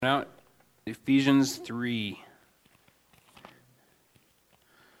Out Ephesians 3.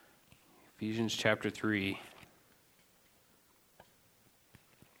 Ephesians chapter 3.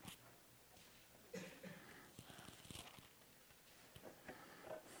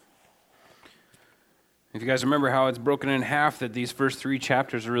 If you guys remember how it's broken in half, that these first three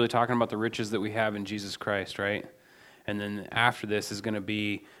chapters are really talking about the riches that we have in Jesus Christ, right? And then after this is going to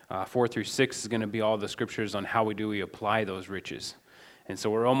be 4 through 6 is going to be all the scriptures on how we apply those riches. And so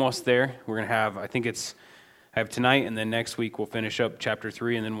we're almost there. We're going to have, I have tonight, and then next week we'll finish up chapter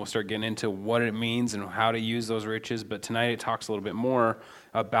 3, and then we'll start getting into what it means and how to use those riches. But tonight it talks a little bit more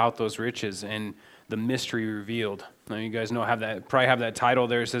about those riches and the mystery revealed. Now you guys know, probably have that title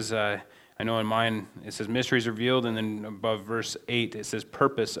there. It says, I know in mine, it says mysteries revealed, and then above verse 8, it says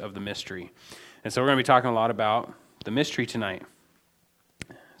purpose of the mystery. And so we're going to be talking a lot about the mystery tonight.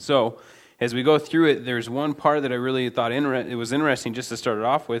 So, as we go through it, there's one part that I really thought it was interesting just to start it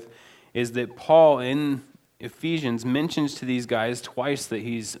off with, is that Paul in Ephesians mentions to these guys twice that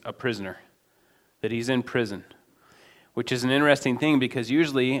he's a prisoner, that he's in prison, which is an interesting thing because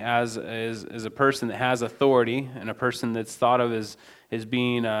usually as a person that has authority and a person that's thought of as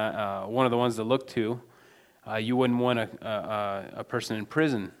being one of the ones to look to, you wouldn't want a person in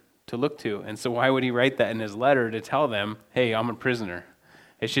prison to look to. And so why would he write that in his letter to tell them, hey, I'm a prisoner?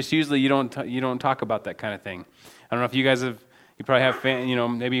 It's just usually you don't talk about that kind of thing. I don't know if you guys you probably have,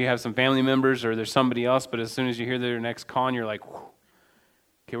 maybe you have some family members or there's somebody else, but as soon as you hear their next con, you're like,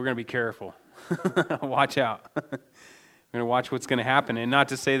 okay, we're going to be careful. Watch out. We're going to watch what's going to happen. And not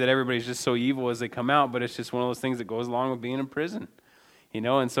to say that everybody's just so evil as they come out, but it's just one of those things that goes along with being in prison.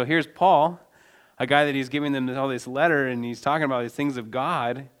 And so here's Paul, a guy that he's giving them all this letter, and he's talking about these things of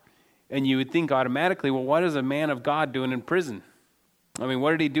God, and you would think automatically, well, what is a man of God doing in prison? I mean,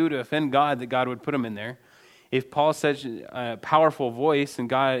 what did he do to offend God that God would put him in there? If Paul's such a powerful voice and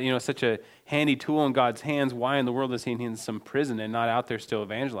God, such a handy tool in God's hands, why in the world is he in some prison and not out there still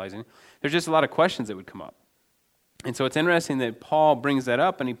evangelizing? There's just a lot of questions that would come up. And so it's interesting that Paul brings that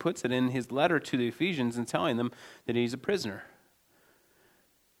up and he puts it in his letter to the Ephesians and telling them that he's a prisoner.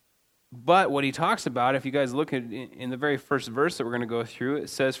 But what he talks about, if you guys look at in the very first verse that we're going to go through, it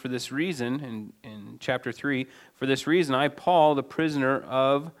says, for this reason, in chapter 3, for this reason I, Paul, the prisoner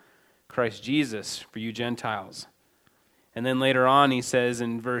of Christ Jesus, for you Gentiles. And then later on he says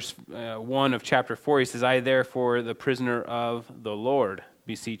in verse 1 of chapter 4, he says, I therefore, the prisoner of the Lord,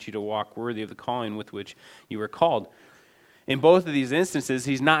 beseech you to walk worthy of the calling with which you were called. In both of these instances,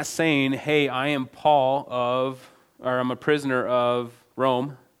 he's not saying, hey, I am I'm a prisoner of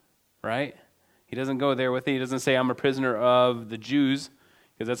Rome, right? He doesn't go there with it. He doesn't say, I'm a prisoner of the Jews,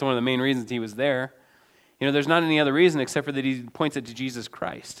 because that's one of the main reasons he was there. There's not any other reason except for that he points it to Jesus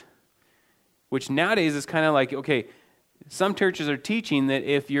Christ, which nowadays is kind of like, okay, some churches are teaching that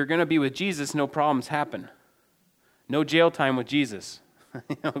if you're going to be with Jesus, no problems happen. No jail time with Jesus.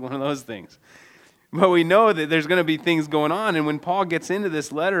 One of those things. But we know that there's going to be things going on, and when Paul gets into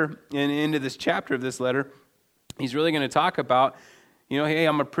this letter, and into this chapter of this letter, he's really going to talk about, hey,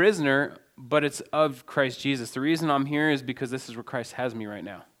 I'm a prisoner, but it's of Christ Jesus. The reason I'm here is because this is where Christ has me right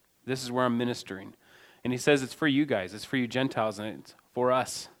now. This is where I'm ministering. And he says it's for you guys. It's for you Gentiles, and it's for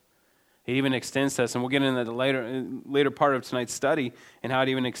us. It even extends to us, and we'll get into the later part of tonight's study and how it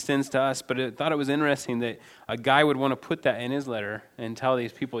even extends to us. But I thought it was interesting that a guy would want to put that in his letter and tell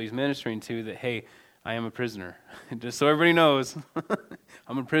these people he's ministering to that, hey, I am a prisoner. Just so everybody knows,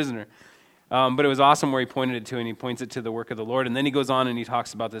 I'm a prisoner. But it was awesome where he pointed it to, and he points it to the work of the Lord. And then he goes on and he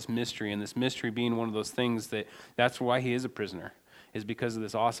talks about this mystery, and this mystery being one of those things that's why he is a prisoner, is because of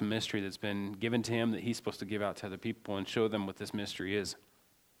this awesome mystery that's been given to him that he's supposed to give out to other people and show them what this mystery is.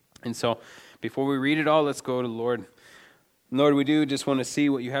 And so before we read it all, let's go to the Lord. Lord, we do just want to see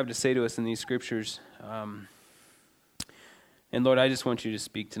what you have to say to us in these scriptures. And Lord, I just want you to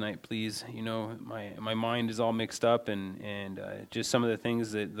speak tonight, please. My mind is all mixed up, and just some of the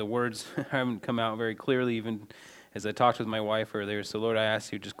things that the words haven't come out very clearly, even as I talked with my wife earlier. So Lord, I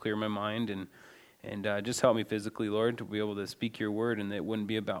ask you to just clear my mind and just help me physically, Lord, to be able to speak your word, and that it wouldn't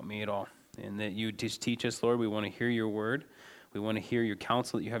be about me at all. And that you just teach us, Lord. We want to hear your word. We want to hear your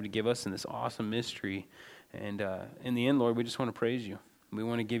counsel that you have to give us in this awesome mystery. And in the end, Lord, we just want to praise you. We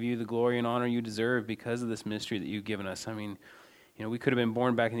want to give you the glory and honor you deserve because of this mystery that you've given us. I mean, we could have been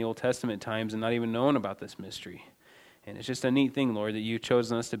born back in the Old Testament times and not even known about this mystery. And it's just a neat thing, Lord, that you've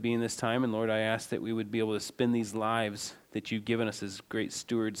chosen us to be in this time. And Lord, I ask that we would be able to spend these lives that you've given us as great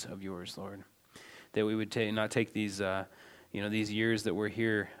stewards of yours, Lord. That we would not take these, these years that we're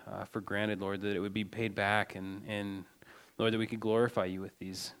here for granted, Lord, that it would be paid back. And Lord, that we could glorify you with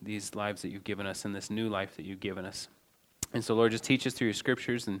these lives that you've given us and this new life that you've given us. And so, Lord, just teach us through your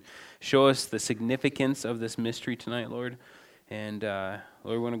scriptures and show us the significance of this mystery tonight, Lord. And, Lord,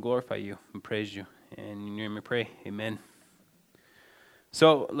 we want to glorify you and praise you. And in your name we pray. Amen.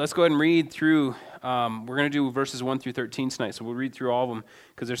 So let's go ahead and read through. We're going to do verses 1 through 13 tonight. So we'll read through all of them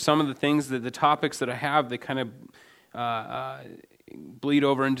because there's some of the things that the topics that I have, they kind of bleed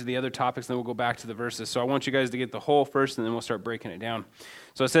over into the other topics, and then we'll go back to the verses. So I want you guys to get the whole first, and then we'll start breaking it down.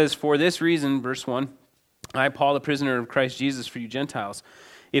 So it says, "For this reason," verse 1, "I, Paul, the prisoner of Christ Jesus for you Gentiles,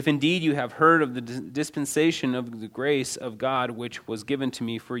 if indeed you have heard of the dispensation of the grace of God which was given to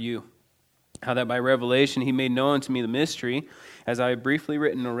me for you, how that by revelation he made known to me the mystery, as I have briefly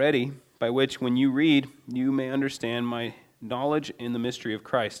written already, by which when you read, you may understand my knowledge in the mystery of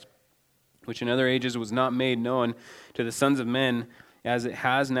Christ, which in other ages was not made known to the sons of men, as it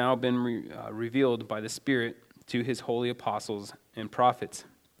has now been revealed by the Spirit to his holy apostles and prophets,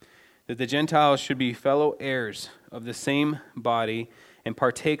 that the Gentiles should be fellow heirs of the same body and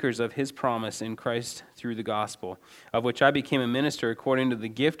partakers of his promise in Christ through the gospel, of which I became a minister according to the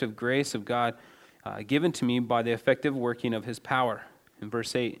gift of grace of God given to me by the effective working of his power." In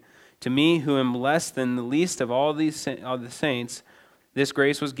verse 8, "To me, who am less than the least of all the saints, this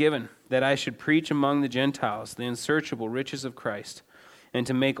grace was given, that I should preach among the Gentiles the unsearchable riches of Christ, and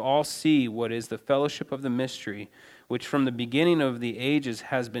to make all see what is the fellowship of the mystery, which from the beginning of the ages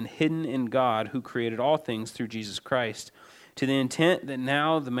has been hidden in God, who created all things through Jesus Christ, to the intent that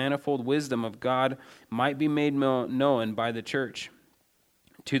now the manifold wisdom of God might be made known by the church,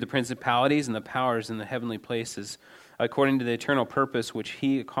 to the principalities and the powers in the heavenly places, according to the eternal purpose which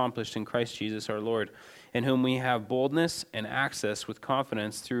he accomplished in Christ Jesus our Lord, in whom we have boldness and access with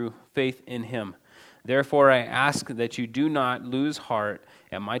confidence through faith in him. Therefore I ask that you do not lose heart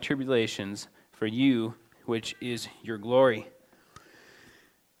at my tribulations for you, which is your glory."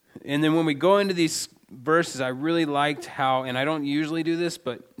 And then when we go into these verses, I really liked how, and I don't usually do this,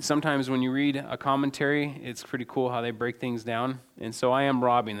 but sometimes when you read a commentary, it's pretty cool how they break things down. And so I am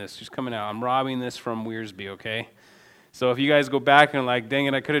robbing this, just coming out. I'm robbing this from Wearsby, okay? So if you guys go back and like, dang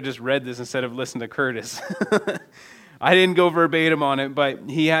it, I could have just read this instead of listened to Curtis. I didn't go verbatim on it, but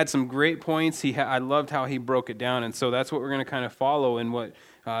he had some great points. I loved how he broke it down. And so that's what we're going to kind of follow in what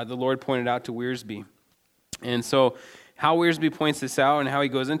the Lord pointed out to Wearsby. And so how Wearsby points this out and how he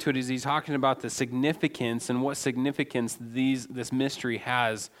goes into it is he's talking about the significance and what significance this mystery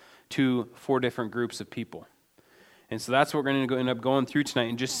has to 4 different groups of people. And so that's what we're going to end up going through tonight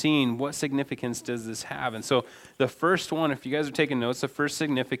and just seeing what significance does this have. And so the first one, if you guys are taking notes, the first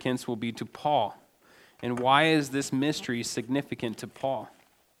significance will be to Paul. And why is this mystery significant to Paul?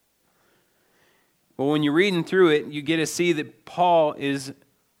 Well, when you're reading through it, you get to see that Paul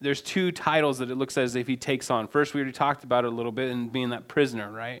there's 2 titles that it looks as if he takes on. First, we already talked about it a little bit and being that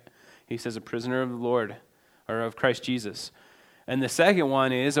prisoner, right? He says a prisoner of the Lord, or of Christ Jesus. And the second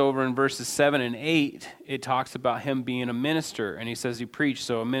one is over in verses 7 and 8, it talks about him being a minister, and he says he preached,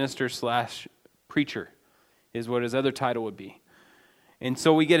 so a minister/preacher is what his other title would be. And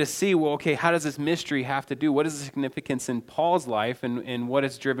so we get to see, well, okay, how does this mystery have to do? What is the significance in Paul's life and what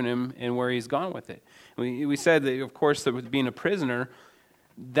has driven him and where he's gone with it? We said that, of course, that with being a prisoner,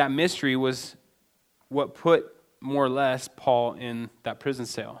 that mystery was what put, more or less, Paul in that prison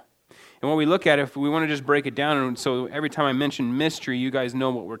cell. And when we look at it, if we want to just break it down, and so every time I mention mystery, you guys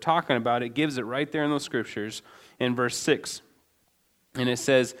know what we're talking about. It gives it right there in those scriptures in verse 6. And it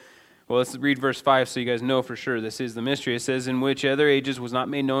says, well, let's read verse 5 so you guys know for sure this is the mystery. It says, "In which other ages was not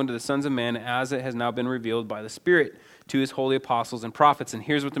made known to the sons of men, as it has now been revealed by the Spirit to his holy apostles and prophets." And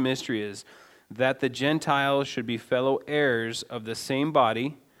here's what the mystery is: that the Gentiles should be fellow heirs of the same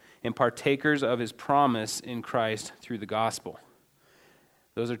body and partakers of his promise in Christ through the gospel.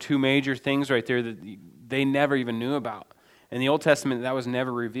 Those are 2 major things right there that they never even knew about. In the Old Testament, that was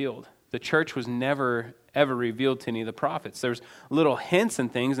never revealed. The church was never, ever revealed to any of the prophets. There's little hints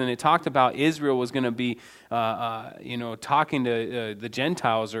and things, and it talked about Israel was going to be, talking to the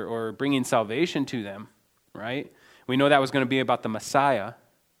Gentiles or bringing salvation to them, right? We know that was going to be about the Messiah.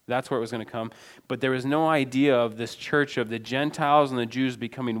 That's where it was going to come. But there was no idea of this church of the Gentiles and the Jews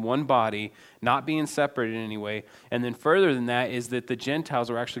becoming one body, not being separated in any way. And then further than that is that the Gentiles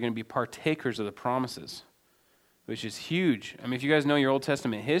are actually going to be partakers of the promises, which is huge. I mean, if you guys know your Old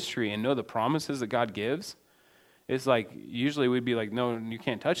Testament history and know the promises that God gives, it's like, usually we'd be like, no, you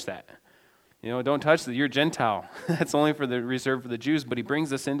can't touch that. Don't touch that. You're Gentile. That's only reserved for the Jews. But he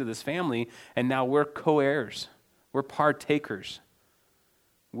brings us into this family, and now we're co-heirs. We're partakers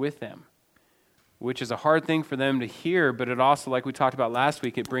with them, which is a hard thing for them to hear, but it also, like we talked about last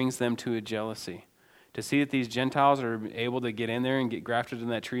week, it brings them to a jealousy. To see that these Gentiles are able to get in there and get grafted in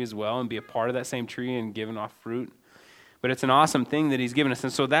that tree as well and be a part of that same tree and giving off fruit. But it's an awesome thing that he's given us.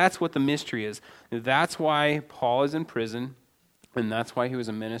 And so that's what the mystery is. That's why Paul is in prison, and that's why he was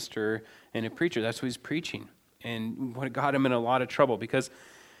a minister and a preacher. That's what he's preaching. And what got him in a lot of trouble, because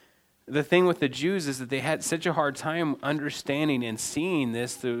the thing with the Jews is that they had such a hard time understanding and seeing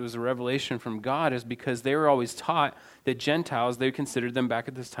this, that it was a revelation from God, is because they were always taught that Gentiles, they considered them back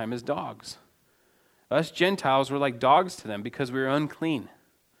at this time as dogs. Us Gentiles were like dogs to them because we were unclean.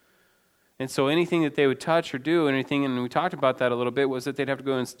 And so anything that they would touch or do, anything, and we talked about that a little bit, was that they'd have to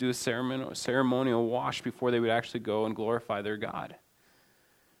go and do a ceremonial wash before they would actually go and glorify their God,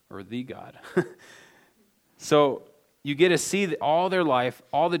 or the God. So you get to see that all their life,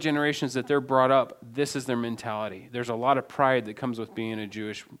 all the generations that they're brought up, this is their mentality. There's a lot of pride that comes with being a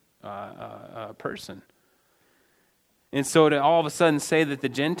Jewish person. And so to all of a sudden say that the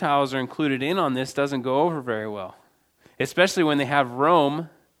Gentiles are included in on this doesn't go over very well, especially when they have Rome,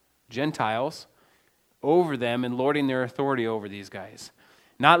 Gentiles, over them and lording their authority over these guys.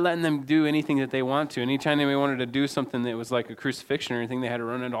 Not letting them do anything that they want to. Anytime they wanted to do something that was like a crucifixion or anything, they had to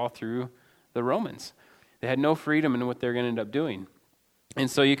run it all through the Romans. They had no freedom in what they're going to end up doing.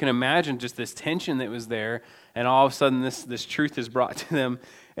 And so you can imagine just this tension that was there, and all of a sudden this truth is brought to them,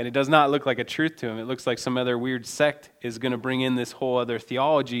 and it does not look like a truth to them. It looks like some other weird sect is going to bring in this whole other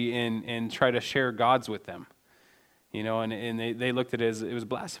theology and try to share gods with them. You know, and they looked at it as it was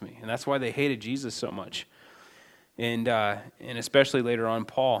blasphemy. And that's why they hated Jesus so much. And especially later on,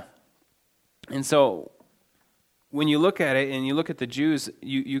 Paul. And so when you look at it and you look at the Jews,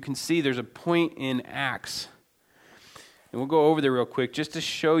 you can see there's a point in Acts. And we'll go over there real quick just to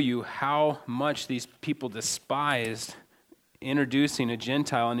show you how much these people despised introducing a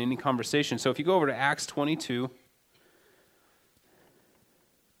Gentile in any conversation. So if you go over to Acts 22,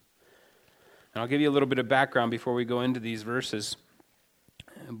 and I'll give you a little bit of background before we go into these verses.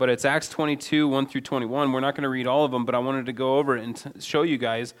 But it's Acts 22, 1 through 21. We're not going to read all of them, but I wanted to go over it and show you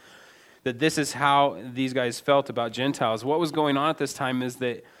guys that this is how these guys felt about Gentiles. What was going on at this time is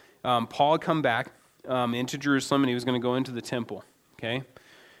that Paul had come back into Jerusalem, and he was going to go into the temple. Okay,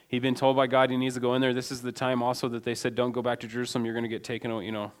 he'd been told by God he needs to go in there. This is the time also that they said, don't go back to Jerusalem. You're going to get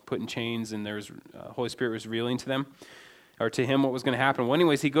taken, put in chains, and there's Holy Spirit was revealing to them, or to him, what was going to happen. Well,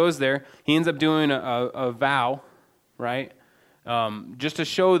 anyways, he goes there. He ends up doing a vow, right? Just to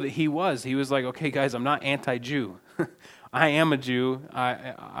show that he was like, okay, guys, I'm not anti-Jew. I am a Jew.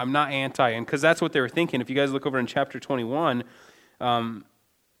 I'm not anti. And because that's what they were thinking. If you guys look over in chapter 21,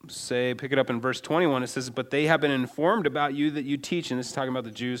 pick it up in verse 21, it says, but they have been informed about you that you teach. And this is talking about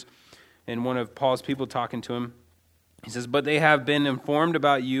the Jews and one of Paul's people talking to him. He says, but they have been informed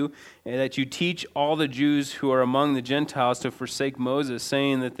about you that you teach all the Jews who are among the Gentiles to forsake Moses,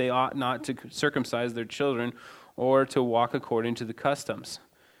 saying that they ought not to circumcise their children or to walk according to the customs.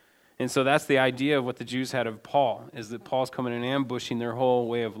 And so that's the idea of what the Jews had of Paul, is that Paul's coming and ambushing their whole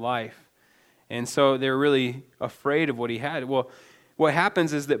way of life. And so they're really afraid of what he had. Well, what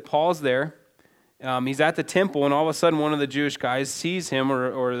happens is that Paul's there, he's at the temple, and all of a sudden one of the Jewish guys sees him,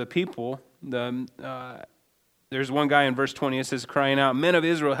 or the people, there's one guy in verse 20, it says, crying out, men of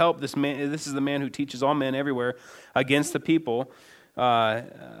Israel, help this man. This is the man who teaches all men everywhere against the people, the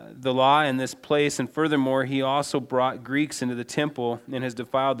law in this place. And furthermore, he also brought Greeks into the temple and has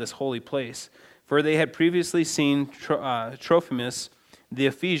defiled this holy place. For they had previously seen Trophimus, the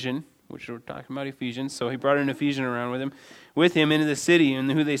Ephesian, which we're talking about Ephesians. So he brought an Ephesian around with him into the city, and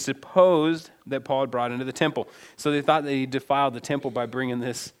who they supposed that Paul had brought into the temple. So they thought that he defiled the temple by bringing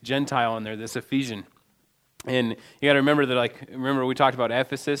this Gentile in there, this Ephesian. And you got to remember that, remember we talked about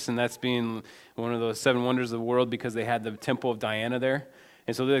Ephesus, and that's being one of those 7 wonders of the world because they had the temple of Diana there.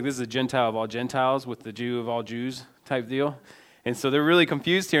 And so they're like, this is a Gentile of all Gentiles with the Jew of all Jews type deal. And so they're really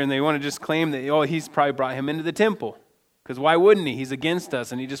confused here, and they want to just claim that, he's probably brought him into the temple. Because why wouldn't he? He's against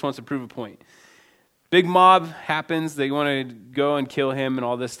us, and he just wants to prove a point. Big mob happens. They want to go and kill him and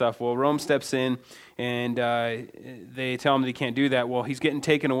all this stuff. Well, Rome steps in, and they tell him that he can't do that. Well, he's getting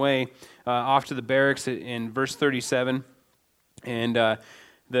taken away off to the barracks in verse 37. And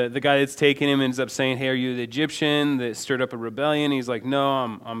the guy that's taking him ends up saying, hey, are you the Egyptian that stirred up a rebellion? He's like,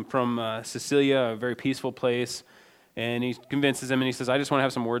 no, I'm from Sicilia, a very peaceful place. And he convinces him, and he says, I just want to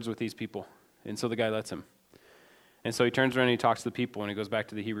have some words with these people. And so the guy lets him. And so he turns around and he talks to the people, and he goes back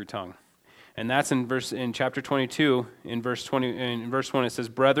to the Hebrew tongue. And that's in chapter 22, in verse 1, it says,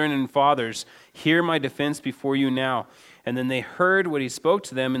 brethren and fathers, hear my defense before you now. And then they heard what he spoke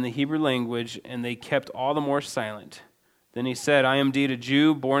to them in the Hebrew language, and they kept all the more silent. Then he said, I am indeed a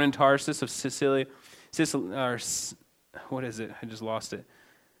Jew, born in Tarsus of Cilicia, what is it? I just lost it.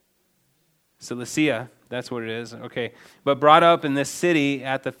 Cilicia, that's what it is. Okay. But brought up in this city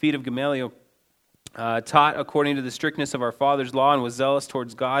at the feet of Gamaliel, taught according to the strictness of our father's law and was zealous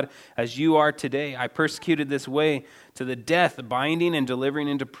towards God as you are today. I persecuted this way to the death, binding and delivering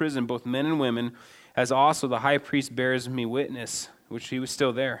into prison both men and women, as also the high priest bears me witness, which he was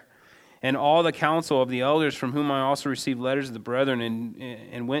still there. And all the council of the elders, from whom I also received letters of the brethren,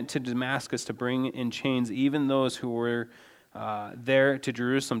 and went to Damascus to bring in chains even those who were there to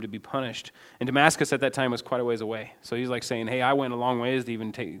Jerusalem to be punished. And Damascus at that time was quite a ways away. So he's like saying, hey, I went a long ways to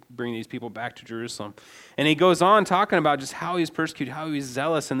even bring these people back to Jerusalem. And he goes on talking about just how he's persecuted, how he's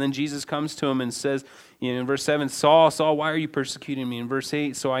zealous. And then Jesus comes to him and says, in verse 7, Saul, Saul, why are you persecuting me? In verse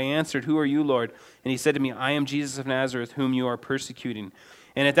 8, so I answered, who are you, Lord? And he said to me, I am Jesus of Nazareth, whom you are persecuting.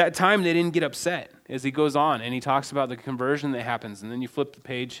 And at that time, they didn't get upset as he goes on. And he talks about the conversion that happens. And then you flip the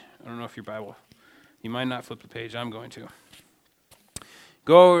page. I don't know if your Bible, you might not flip the page. I'm going to.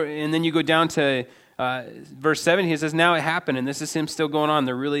 And then you go down to verse 7. He says, now it happened. And this is him still going on.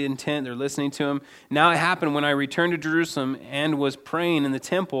 They're really intent. They're listening to him. Now it happened when I returned to Jerusalem and was praying in the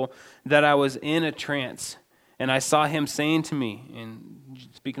temple that I was in a trance. And I saw him saying to me, and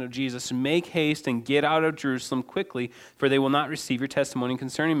speaking of Jesus, make haste and get out of Jerusalem quickly, for they will not receive your testimony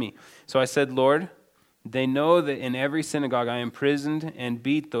concerning me. So I said, Lord, they know that in every synagogue I imprisoned and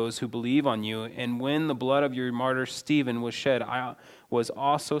beat those who believe on you. And when the blood of your martyr Stephen was shed, I was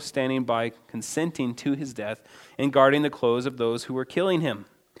also standing by, consenting to his death and guarding the clothes of those who were killing him.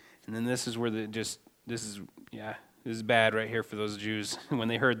 And then this is where this is bad right here for those Jews when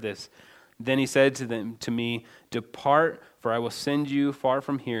they heard this. Then he said to me, depart, for I will send you far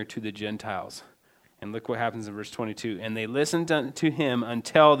from here to the Gentiles. And look what happens in verse 22. And they listened to him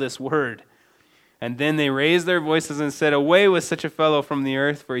until this word. And then they raised their voices and said, away with such a fellow from the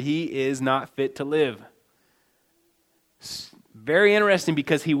earth, for he is not fit to live. Very interesting,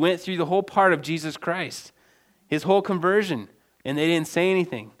 because he went through the whole part of Jesus Christ, his whole conversion, and they didn't say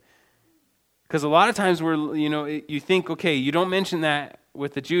anything. Because a lot of times you think, okay, you don't mention that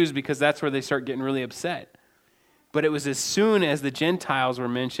with the Jews because that's where they start getting really upset. But it was as soon as the Gentiles were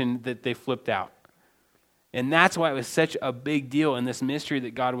mentioned that they flipped out. And that's why it was such a big deal in this mystery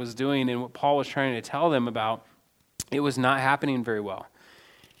that God was doing and what Paul was trying to tell them about. It was not happening very well.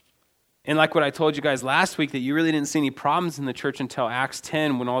 And like what I told you guys last week, that you really didn't see any problems in the church until Acts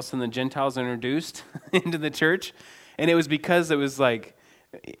 10, when all of a sudden the Gentiles are introduced into the church. And it was because it was like,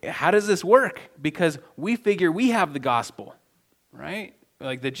 how does this work? Because we figure we have the gospel, right?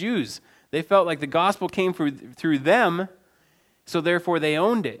 Like the Jews, they felt like the gospel came through them, so therefore they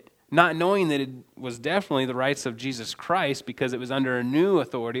owned it, not knowing that it was definitely the rights of Jesus Christ, because it was under a new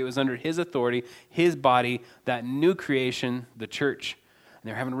authority. It was under his authority, his body, that new creation, the church. And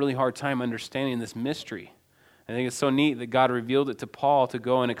they're having a really hard time understanding this mystery. I think it's so neat that God revealed it to Paul to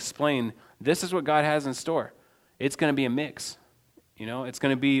go and explain, this is what God has in store. It's going to be a mix. It's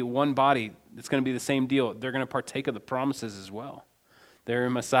going to be one body. It's going to be the same deal. They're going to partake of the promises as well. Their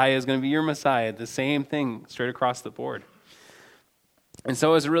Messiah is going to be your Messiah. The same thing straight across the board. And so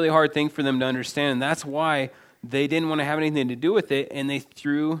it was a really hard thing for them to understand. And that's why they didn't want to have anything to do with it. And they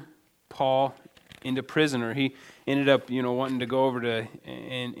threw Paul into prison, or he ended up, wanting to go over to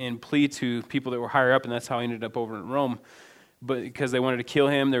and plead to people that were higher up. And that's how he ended up over in Rome. But because they wanted to kill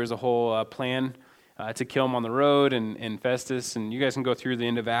him, there was a whole plan to kill him on the road, and Festus. And you guys can go through the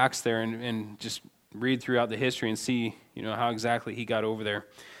end of Acts there and just read throughout the history and see, how exactly he got over there.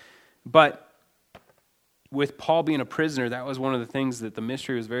 But with Paul being a prisoner, that was one of the things that the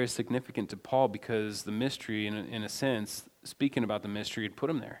mystery was very significant to Paul, because the mystery, in a sense, speaking about the mystery, had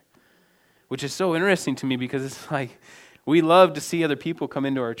put him there. Which is so interesting to me, because it's like, we love to see other people come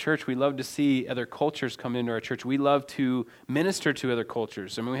into our church. We love to see other cultures come into our church. We love to minister to other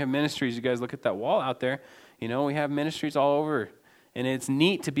cultures. I mean, we have ministries. You guys look at that wall out there. We have ministries all over. And it's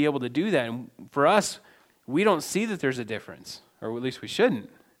neat to be able to do that. And for us, we don't see that there's a difference, or at least we shouldn't.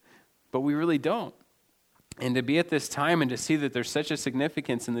 But we really don't. And to be at this time and to see that there's such a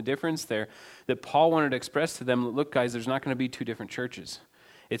significance in the difference there, that Paul wanted to express to them, look, guys, there's not going to be two different churches.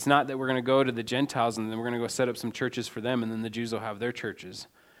 It's not that we're going to go to the Gentiles and then we're going to go set up some churches for them and then the Jews will have their churches.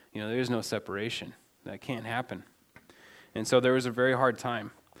 There's no separation. That can't happen. And so there was a very hard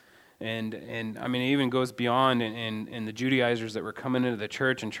time. And I mean, it even goes beyond and the Judaizers that were coming into the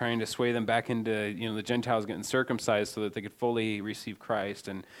church and trying to sway them back into, the Gentiles getting circumcised so that they could fully receive Christ.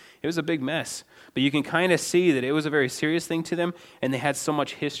 And it was a big mess. But you can kind of see that it was a very serious thing to them, and they had so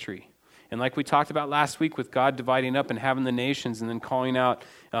much history. And like we talked about last week with God dividing up and having the nations and then calling out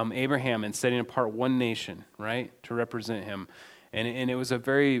Abraham and setting apart one nation, right, to represent him. And it was a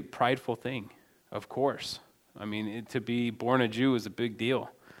very prideful thing, of course. I mean, to be born a Jew is a big deal.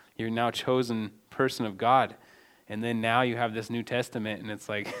 You're now chosen person of God. And then now you have this New Testament, and it's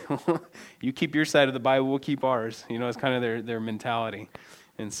like, you keep your side of the Bible, we'll keep ours. It's kind of their mentality.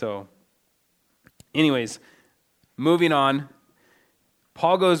 And so, anyways, moving on.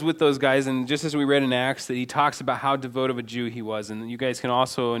 Paul goes with those guys, and just as we read in Acts, that he talks about how devout of a Jew he was. And you guys can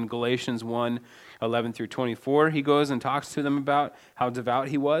also, in Galatians 1:11 through 24, he goes and talks to them about how devout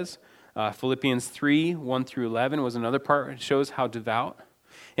he was. Philippians 3:1 through 11 was another part that shows how devout.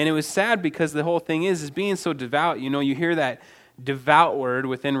 And it was sad because the whole thing is being so devout, you hear that devout word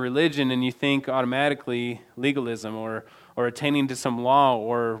within religion and you think automatically legalism or attaining to some law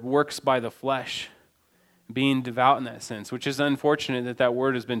or works by the flesh. Being devout in that sense, which is unfortunate that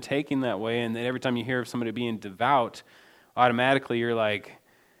word has been taken that way, and that every time you hear of somebody being devout, automatically you're like,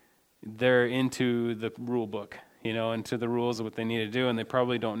 they're into the rule book, into the rules of what they need to do, and they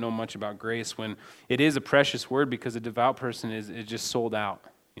probably don't know much about grace, when it is a precious word, because a devout person is just sold out.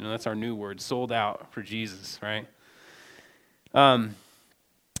 That's our new word, sold out for Jesus, right?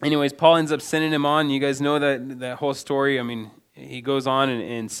 Anyways, Paul ends up sending him on. You guys know that whole story. He goes on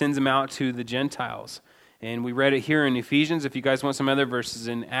and sends him out to the Gentiles. And we read it here in Ephesians. If you guys want some other verses,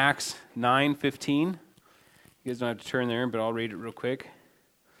 in Acts 9:15. You guys don't have to turn there, but I'll read it real quick.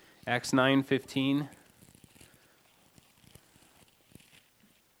 Acts 9:15.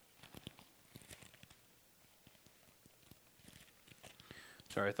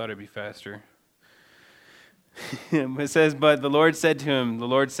 Sorry, I thought it'd be faster. It says, but the Lord said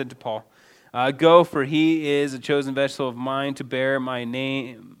to Paul, go, for he is a chosen vessel of mine to bear my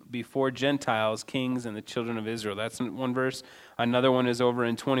name before Gentiles, kings, and the children of Israel. That's one verse. Another one is over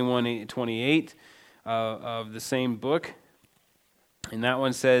in 21:28 of the same book. And that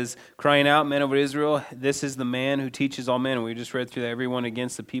one says, crying out, men of Israel, this is the man who teaches all men. And we just read through that, everyone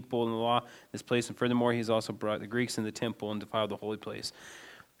against the people in the law, this place. And furthermore, he's also brought the Greeks in the temple and defiled the holy place.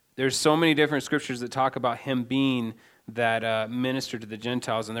 There's so many different scriptures that talk about him being that minister to the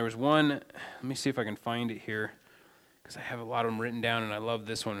Gentiles. And there was one, let me see if I can find it here, because I have a lot of them written down, and I love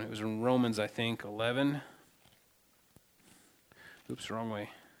this one. It was in Romans, I think, 11. Oops, wrong way.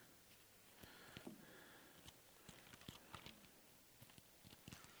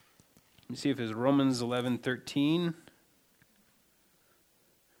 Let me see if it's Romans 11:13.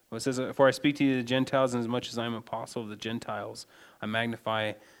 Well, it says, for I speak to you, the Gentiles, and as much as I am apostle of the Gentiles, I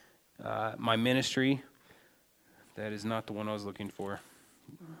magnify my ministry. That is not the one I was looking for.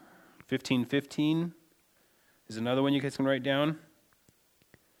 15:15 is another one you guys can write down,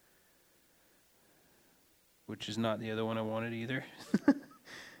 which is not the other one I wanted either.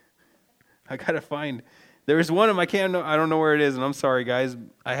 I gotta find. There was one of them I don't know where it is, and I'm sorry, guys.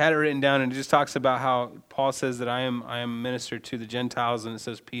 I had it written down, and it just talks about how Paul says that I am a minister to the Gentiles, and it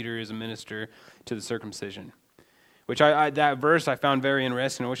says Peter is a minister to the circumcision. Which that verse I found very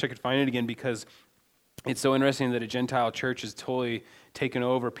interesting. I wish I could find it again, because it's so interesting that a Gentile church has totally taken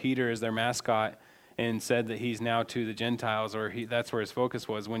over Peter as their mascot and said that he's now to the Gentiles, or that's where his focus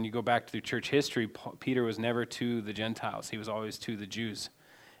was. When you go back to church history, Peter was never to the Gentiles. He was always to the Jews.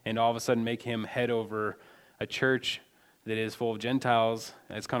 And all of a sudden make him head over a church that is full of Gentiles,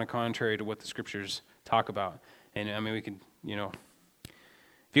 it's kind of contrary to what the scriptures talk about. And we could, if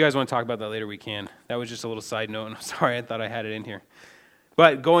you guys want to talk about that later, we can. That was just a little side note, and I'm sorry, I thought I had it in here.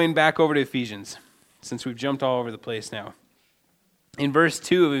 But going back over to Ephesians, since we've jumped all over the place now. In verse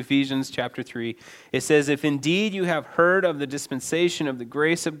 2 of Ephesians chapter 3, it says, if indeed you have heard of the dispensation of the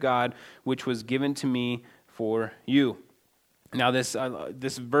grace of God, which was given to me for you. Now this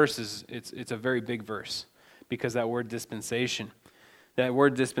verse it's a very big verse, because that word dispensation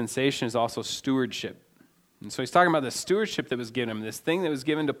is also stewardship. And so he's talking about the stewardship that was given him, this thing that was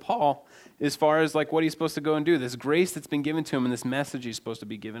given to Paul as far as like what he's supposed to go and do, this grace that's been given to him and this message he's supposed to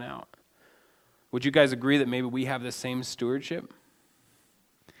be giving out. Would you guys agree that maybe we have the same stewardship?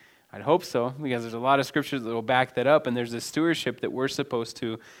 I'd hope so, because there's a lot of scriptures that will back that up, and there's this stewardship that we're supposed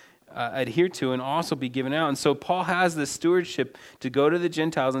to adhere to and also be given out. And so Paul has this stewardship to go to the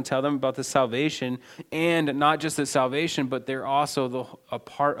Gentiles and tell them about the salvation, and not just the salvation, but they're also a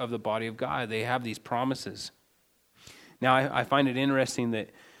part of the body of God. They have these promises. Now, I find it interesting that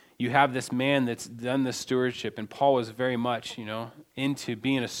you have this man that's done this stewardship, and Paul was very much, into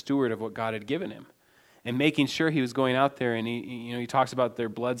being a steward of what God had given him, and making sure he was going out there, and he talks about their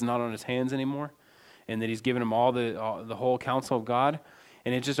blood's not on his hands anymore, and that he's given them all the whole counsel of God.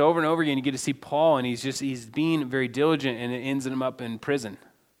 And it's just over and over again, you get to see Paul, and he's being very diligent, and it ends him up in prison,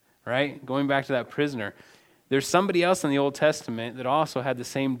 right? Going back to that prisoner. There's somebody else in the Old Testament that also had the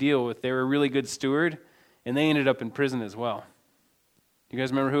same deal with, they were a really good steward, and they ended up in prison as well. You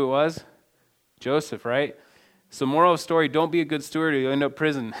guys remember who it was? Joseph, right? So moral of the story, don't be a good steward or you'll end up in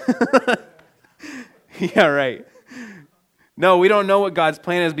prison. Yeah, right. No, we don't know what God's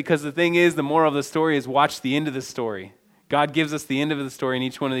plan is, because the thing is, the moral of the story is watch the end of the story. God gives us the end of the story in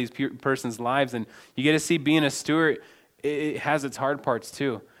each one of these person's lives, and you get to see being a steward, it has its hard parts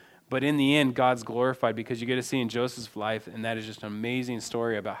too. But in the end, God's glorified, because you get to see in Joseph's life, and that is just an amazing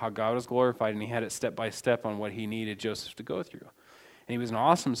story about how God was glorified, and he had it step by step on what he needed Joseph to go through. And he was an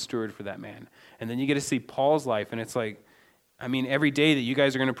awesome steward for that man. And then you get to see Paul's life, and it's like, I mean, every day that you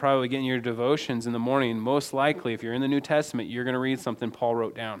guys are going to probably get in your devotions in the morning, most likely, if you're in the New Testament, you're going to read something Paul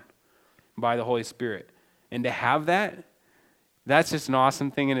wrote down by the Holy Spirit. And to have that, that's just an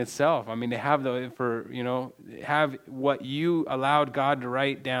awesome thing in itself. I mean, to have have what you allowed God to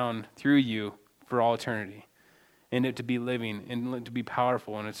write down through you for all eternity, and it to be living and to be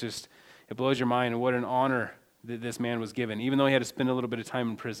powerful. And it blows your mind. And what an honor that this man was given, even though he had to spend a little bit of time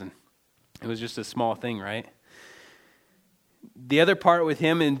in prison. It was just a small thing, right? The other part with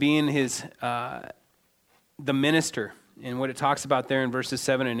him in being the minister, and what it talks about there in verses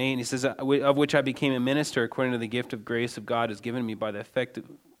 7 and 8, and he says, of which I became a minister according to the gift of grace of God is given me by the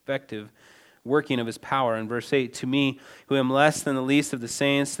effective working of his power. In verse 8, to me, who am less than the least of the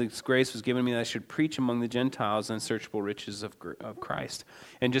saints, this grace was given me that I should preach among the Gentiles the unsearchable riches of Christ.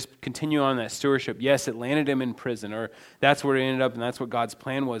 And just continue on that stewardship. Yes, it landed him in prison, or that's where it ended up, and that's what God's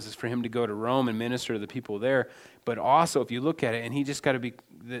plan was, is for him to go to Rome and minister to the people there. But also, if you look at it, and he just got to be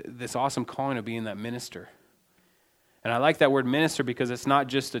this awesome calling of being that minister. And I like that word minister, because it's not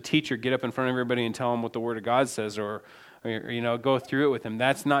just a teacher get up in front of everybody and tell them what the Word of God says, or go through it with them.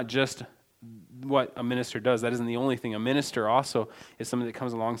 That's not just what a minister does. That isn't the only thing. A minister also is somebody that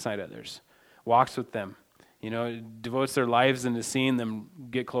comes alongside others, walks with them, devotes their lives into seeing them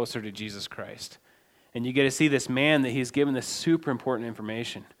get closer to Jesus Christ. And you get to see this man that he's given this super important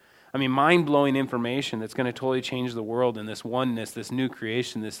information. I mean, mind-blowing information that's going to totally change the world, and this oneness, this new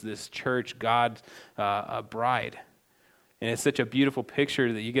creation, this church, God's bride. And it's such a beautiful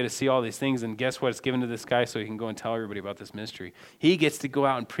picture that you get to see all these things, and guess what? It's given to this guy so he can go and tell everybody about this mystery. He gets to go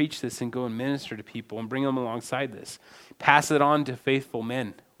out and preach this and go and minister to people and bring them alongside this. Pass it on to faithful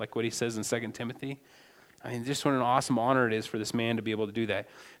men, like what he says in 2 Timothy. I mean, just what an awesome honor it is for this man to be able to do that.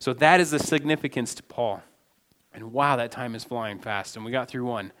 So that is the significance to Paul. And wow, that time is flying fast, and we got through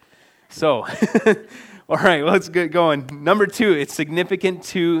one. So, all right, let's get going. Number 2, it's significant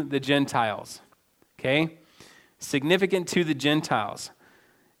to the Gentiles. Okay? Significant to the Gentiles.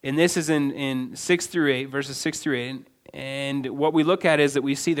 And this is in 6 through 8, verses 6 through 8. And what we look at is that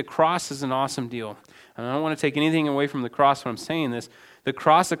we see the cross is an awesome deal. And I don't want to take anything away from the cross when I'm saying this. The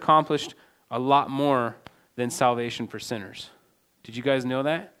cross accomplished a lot more than salvation for sinners. Did you guys know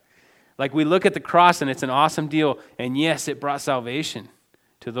that? Like, we look at the cross and it's an awesome deal. And yes, it brought salvation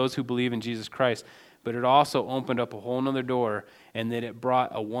to those who believe in Jesus Christ. But it also opened up a whole other door, and that it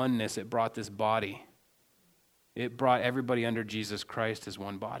brought a oneness. It brought this body. It brought everybody under Jesus Christ as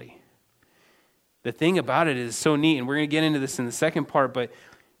one body. The thing about it is so neat, and we're going to get into this in the second part, but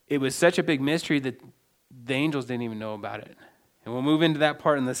it was such a big mystery that the angels didn't even know about it. And we'll move into that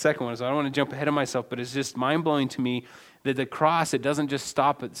part in the second one, so I don't want to jump ahead of myself, but it's just mind-blowing to me that the cross, it doesn't just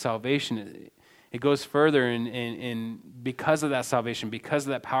stop at salvation. It goes further, and because of that salvation, because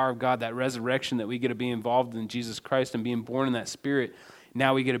of that power of God, that resurrection, that we get to be involved in Jesus Christ and being born in that spirit,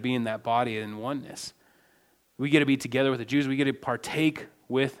 now we get to be in that body in oneness. We get to be together with the Jews. We get to partake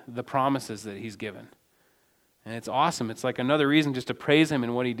with the promises that he's given. And it's awesome. It's like another reason just to praise him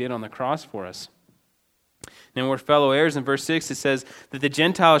and what he did on the cross for us. And we're fellow heirs. In verse 6, it says that the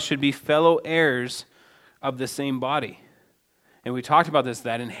Gentiles should be fellow heirs of the same body. And we talked about this,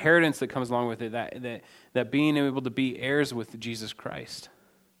 that inheritance that comes along with it, that being able to be heirs with Jesus Christ.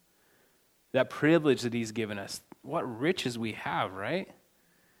 That privilege that he's given us. What riches we have, right?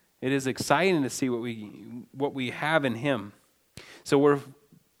 It is exciting to see what we have in him. So we're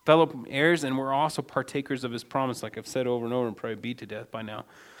fellow heirs, and we're also partakers of his promise, like I've said over and over, and probably beat to death by now.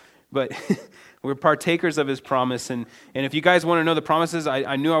 But we're partakers of his promise. And if you guys want to know the promises,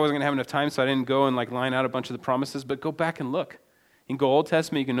 I knew I wasn't going to have enough time, so I didn't go and line out a bunch of the promises, but go back and look. You can go Old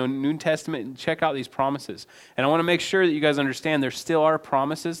Testament, you can go New Testament, and check out these promises. And I want to make sure that you guys understand there still are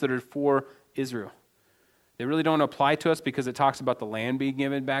promises that are for Israel. They really don't apply to us because it talks about the land being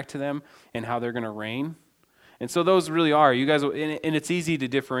given back to them and how they're going to reign. And so those really are. You guys, and it's easy to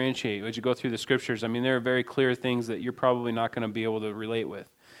differentiate as you go through the scriptures. I mean, there are very clear things that you're probably not going to be able to relate with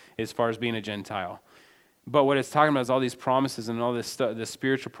as far as being a Gentile. But what it's talking about is all these promises and all this stuff, the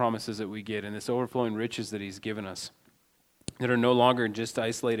spiritual promises that we get and this overflowing riches that he's given us that are no longer just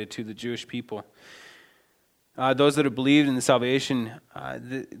isolated to the Jewish people. Those that have believed in the salvation,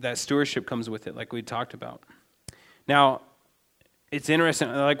 that stewardship comes with it, like we talked about. Now, It's interesting.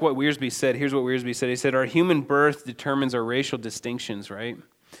 I like what Wiersbe said. Here's what Wiersbe said. He said, our human birth determines our racial distinctions, right?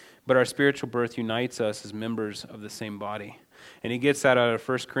 But our spiritual birth unites us as members of the same body. And he gets that out of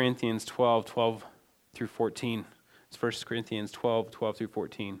 1 Corinthians 12 through 14. It's 1 Corinthians 12 through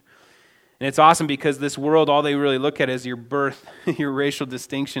 14. And it's awesome because this world, all they really look at is your birth, your racial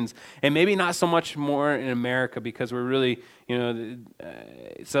distinctions. And maybe not so much more in America because we're really,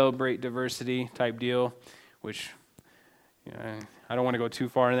 celebrate diversity type deal, which I don't want to go too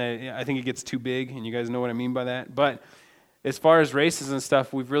far in that. I think it gets too big, and you guys know what I mean by that. But as far as races and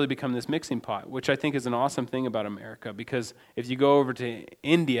stuff, we've really become this mixing pot, which I think is an awesome thing about America. Because if you go over to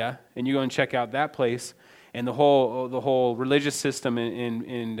India and you go and check out that place, and the whole religious system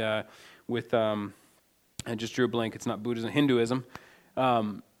I just drew a blank. It's not Buddhism, Hinduism.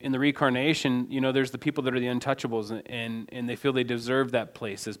 In the reincarnation, there's the people that are the untouchables, and they feel they deserve that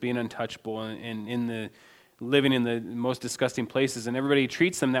place as being untouchable, and living in the most disgusting places. And everybody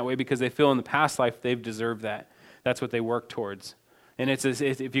treats them that way because they feel in the past life they've deserved that. That's what they work towards. And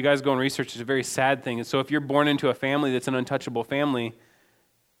if you guys go and research, it's a very sad thing. And so if you're born into a family that's an untouchable family,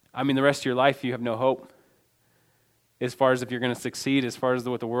 the rest of your life you have no hope. As far as if you're going to succeed, as far as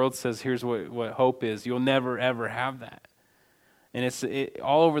what the world says, here's what hope is. You'll never, ever have that. And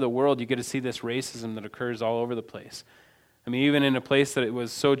all over the world, you get to see this racism that occurs all over the place. Even in a place that it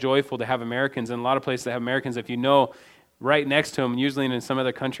was so joyful to have Americans, and a lot of places that have Americans, if you know, right next to them, usually in some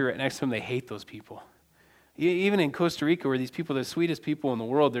other country right next to them, they hate those people. Even in Costa Rica, where these people are the sweetest people in the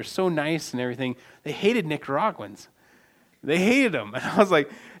world, they're so nice and everything, they hated Nicaraguans. They hated them. And I was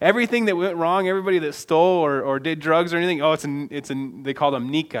like, everything that went wrong, everybody that stole or did drugs or anything, they call them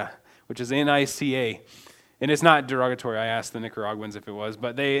Nica, which is N-I-C-A. And it's not derogatory. I asked the Nicaraguans if it was,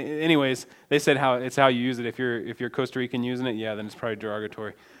 but they said it's how you use it. If you're Costa Rican using it, yeah, then it's probably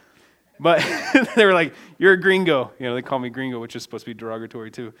derogatory. But they were like, you're a gringo. They call me gringo, which is supposed to be derogatory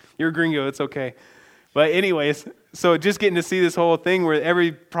too. You're a gringo, it's okay. But anyways, so just getting to see this whole thing where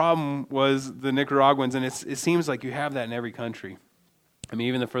every problem was the Nicaraguans, and it seems like you have that in every country.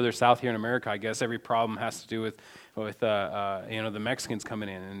 Even the further south here in America, I guess every problem has to do with the Mexicans coming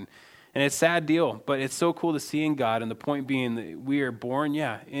in, and it's a sad deal. But it's so cool to see in God, and the point being that we are born,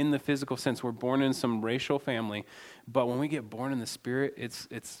 in the physical sense, we're born in some racial family, but when we get born in the spirit, it's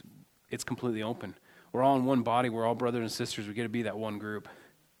completely open. We're all in one body. We're all brothers and sisters. We get to be that one group.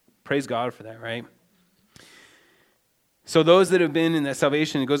 Praise God for that, right? So those that have been in that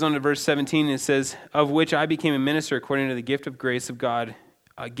salvation, it goes on to verse 17, and it says, of which I became a minister according to the gift of grace of God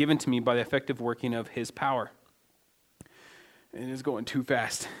given to me by the effective working of his power. And it's going too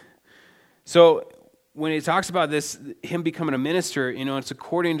fast. So when it talks about this, him becoming a minister, it's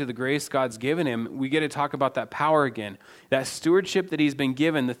according to the grace God's given him. We get to talk about that power again, that stewardship that he's been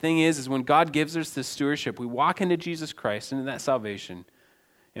given. The thing is when God gives us this stewardship, we walk into Jesus Christ, into that salvation,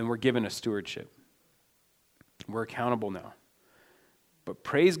 and we're given a stewardship. We're accountable now. But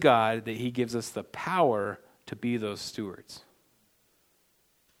praise God that he gives us the power to be those stewards.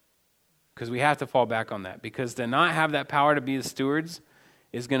 Because we have to fall back on that. Because to not have that power to be the stewards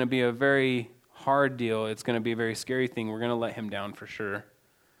is going to be a very hard deal. It's going to be a very scary thing. We're going to let him down for sure.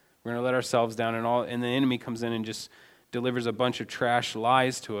 We're going to let ourselves down, and the enemy comes in and just delivers a bunch of trash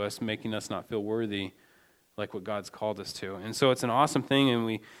lies to us, making us not feel worthy like what God's called us to. And so it's an awesome thing,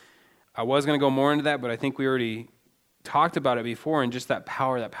 and I was going to go more into that, but I think we already talked about it before, and just that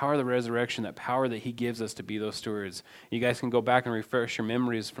power of the resurrection, that power that he gives us to be those stewards. You guys can go back and refresh your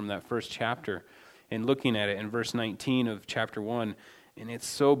memories from that first chapter and looking at it in verse 19 of chapter 1, and it's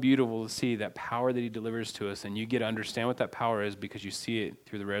so beautiful to see that power that he delivers to us, and you get to understand what that power is because you see it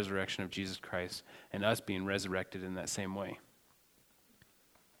through the resurrection of Jesus Christ and us being resurrected in that same way.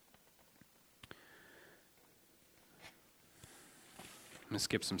 I'm going to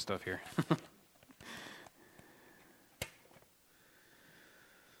skip some stuff here. Let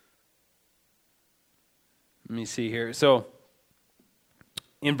me see here. So,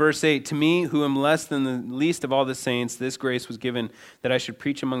 in verse 8, to me, who am less than the least of all the saints, this grace was given that I should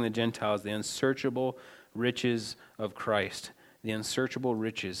preach among the Gentiles the unsearchable riches of Christ. The unsearchable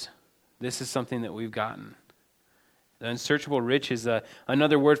riches. This is something that we've gotten. The unsearchable riches,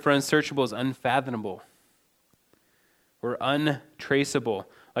 another word for unsearchable is unfathomable. We're untraceable.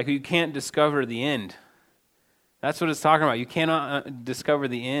 Like you can't discover the end. That's what it's talking about. You cannot discover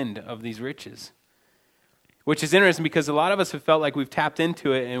the end of these riches. Which is interesting because a lot of us have felt like we've tapped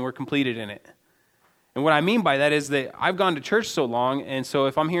into it and we're completed in it. And what I mean by that is that I've gone to church so long, and so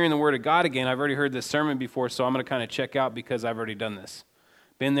if I'm hearing the word of God again, I've already heard this sermon before, so I'm going to kind of check out because I've already done this.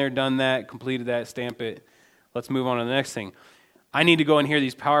 Been there, done that, completed that, stamp it. Let's move on to the next thing. I need to go and hear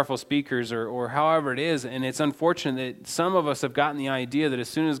these powerful speakers or however it is. And it's unfortunate that some of us have gotten the idea that as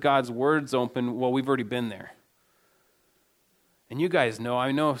soon as God's word's open, well, we've already been there. And you guys know,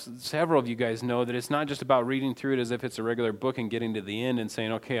 I know several of you guys know that it's not just about reading through it as if it's a regular book and getting to the end and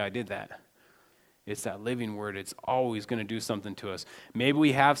saying, okay, I did that. It's that living word. It's always going to do something to us. Maybe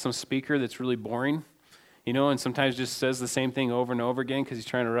we have some speaker that's really boring, and sometimes just says the same thing over and over again because he's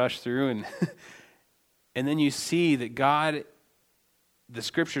trying to rush through. And and then you see that God, the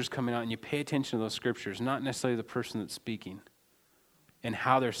scriptures coming out, and you pay attention to those scriptures, not necessarily the person that's speaking and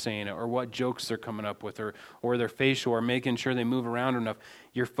how they're saying it or what jokes they're coming up with or their facial or making sure they move around enough.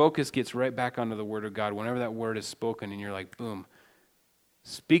 Your focus gets right back onto the word of God whenever that word is spoken, and you're like, boom,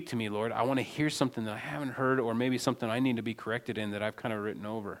 speak to me, Lord. I want to hear something that I haven't heard or maybe something I need to be corrected in that I've kind of written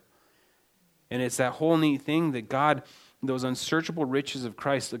over. And it's that whole neat thing that God, those unsearchable riches of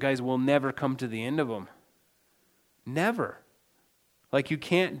Christ, the guys will never come to the end of them. Never. Like you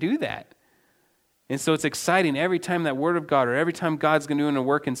can't do that. And so it's exciting every time that word of God or every time God's going to do a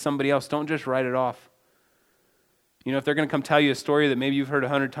work in somebody else, don't just write it off. If they're going to come tell you a story that maybe you've heard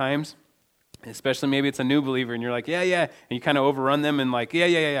 100 times, especially maybe it's a new believer and you're like, yeah, and you kind of overrun them and like,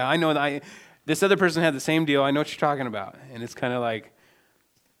 yeah, I know that this other person had the same deal. I know what you're talking about. And it's kind of like,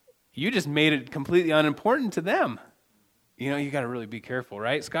 you just made it completely unimportant to them. You got to really be careful,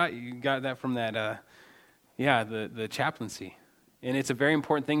 right, Scott? You got that from that, the chaplaincy. And it's a very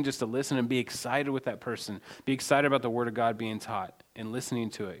important thing just to listen and be excited with that person. Be excited about the word of God being taught and listening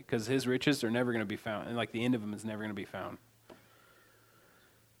to it because his riches are never going to be found. And like the end of them is never going to be found.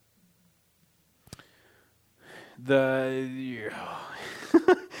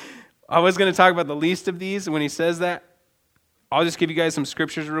 I was going to talk about the least of these when he says that. I'll just give you guys some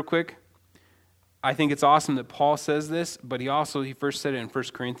scriptures real quick. I think it's awesome that Paul says this, but he first said it in 1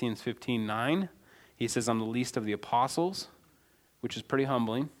 Corinthians 15:9. He says, I'm the least of the apostles, which is pretty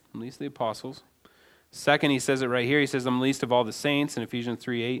humbling, least of the apostles. Second, he says it right here. He says, I'm the least of all the saints in Ephesians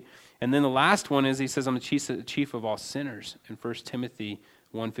 3:8. And then the last one is he says, I'm the chief of all sinners in 1 Timothy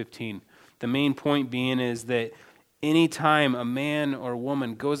 1:15. The main point being is that anytime a man or a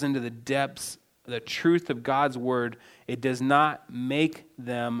woman goes into the depths, the truth of God's word, it does not make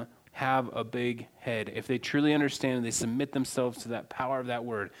them have a big head. If they truly understand and they submit themselves to that power of that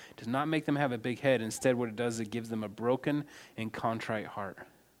word, it does not make them have a big head. Instead, what it does, it gives them a broken and contrite heart.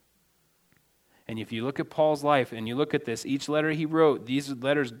 And if you look at Paul's life and you look at this, each letter he wrote, these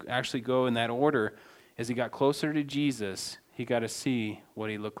letters actually go in that order. As he got closer to Jesus, he got to see what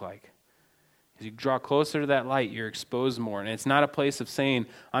he looked like. As you draw closer to that light, you're exposed more. And it's not a place of saying,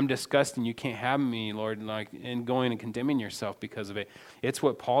 I'm disgusting, you can't have me, Lord, and going and condemning yourself because of it. It's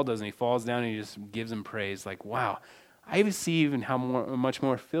what Paul does, and he falls down and he just gives him praise. Like, wow, I see even how much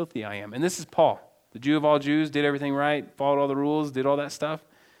more filthy I am. And this is Paul, the Jew of all Jews, did everything right, followed all the rules, did all that stuff,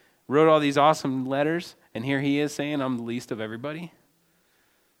 wrote all these awesome letters, and here he is saying, I'm the least of everybody.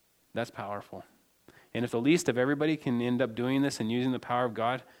 That's powerful. And if the least of everybody can end up doing this and using the power of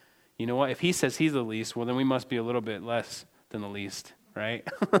God, you know what? If he says he's the least, well, then we must be a little bit less than the least, right?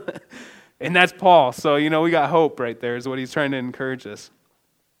 And that's Paul. So, we got hope right there is what he's trying to encourage us.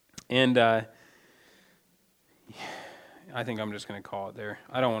 And I think I'm just going to call it there.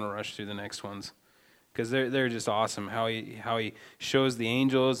 I don't want to rush through the next ones because they're just awesome. How he shows the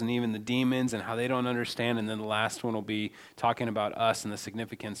angels and even the demons and how they don't understand. And then the last one will be talking about us and the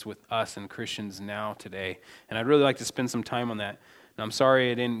significance with us and Christians now today. And I'd really like to spend some time on that. And I'm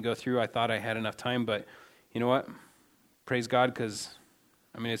sorry I didn't go through. I thought I had enough time, but you know what? Praise God, because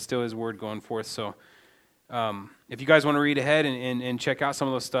it's still His word going forth. So, if you guys want to read ahead and check out some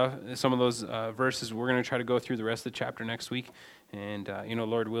of those verses, we're going to try to go through the rest of the chapter next week, and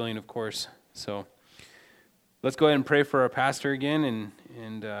Lord willing, of course. So, let's go ahead and pray for our pastor again,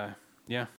 and